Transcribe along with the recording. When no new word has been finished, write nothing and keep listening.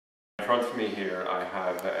front of me here I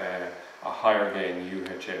have a higher gain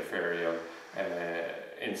UHF aerial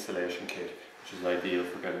installation kit, which is ideal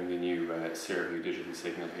for getting the new Servview digital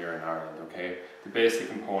signal here in Ireland. Okay, the basic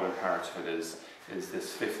component parts of it is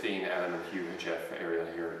this 15 element UHF aerial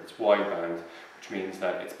here. It's wideband, which means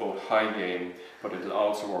that it's both high gain, but it'll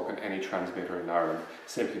also work on any transmitter in Ireland,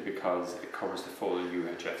 simply because it covers the full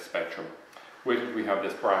UHF spectrum. With it we have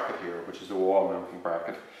this bracket here, which is a wall mounting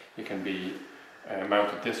bracket. It can be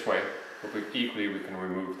mounted this way, but equally we can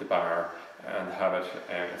remove the bar and have it,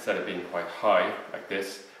 instead of being quite high like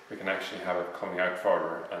this, we can actually have it coming out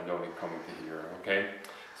further and only coming to here. Okay,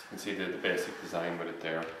 so you can see the basic design with it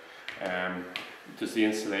there. There's the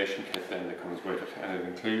installation kit then that comes with it, and it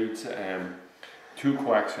includes two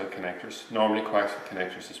coaxial connectors. Normally coaxial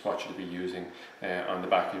connectors is what you'll be using on the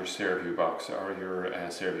back of your Servview box or your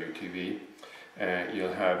Servview TV.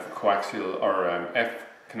 You'll have coaxial or F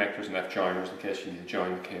connectors and F joiners in case you need to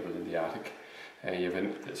join the cable in the attic.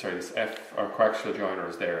 This F or coaxial joiner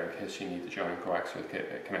is there in case you need to join coaxial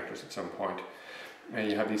connectors at some point.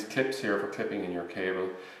 You have these clips here for clipping in your cable.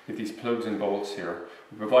 You have these plugs and bolts here.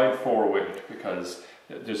 We provide 4 with it because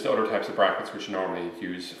there's other types of brackets which normally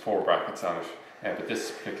use 4 brackets on it, but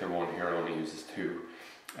this particular one here only uses 2.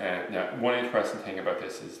 Now, one interesting thing about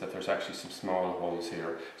this is that there's actually some small holes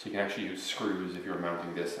here, so you can actually use screws if you're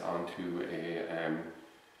mounting this onto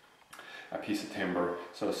a piece of timber.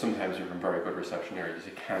 So sometimes you're in very good reception areas,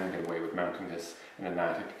 you can get away with mounting this in an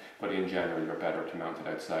attic, but in general you're better to mount it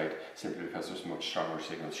outside, simply because there's much stronger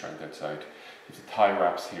signal strength outside. There's the tie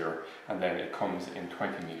wraps here, and then it comes in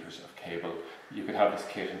 20 meters of cable. You could have this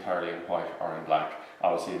kit entirely in white or in black.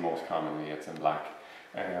 Obviously most commonly it's in black.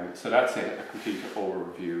 So that's a complete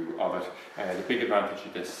overview of it. The big advantage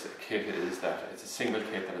of this kit is that it's a single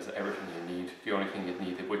kit that has everything you need. The only thing you'd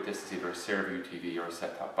need with this is either a Servview TV or a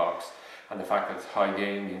set-top box, and the fact that it's high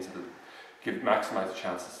gain means it'll maximise the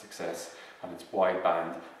chance of success, and it's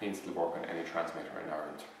wideband means it'll work on any transmitter in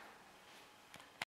Ireland.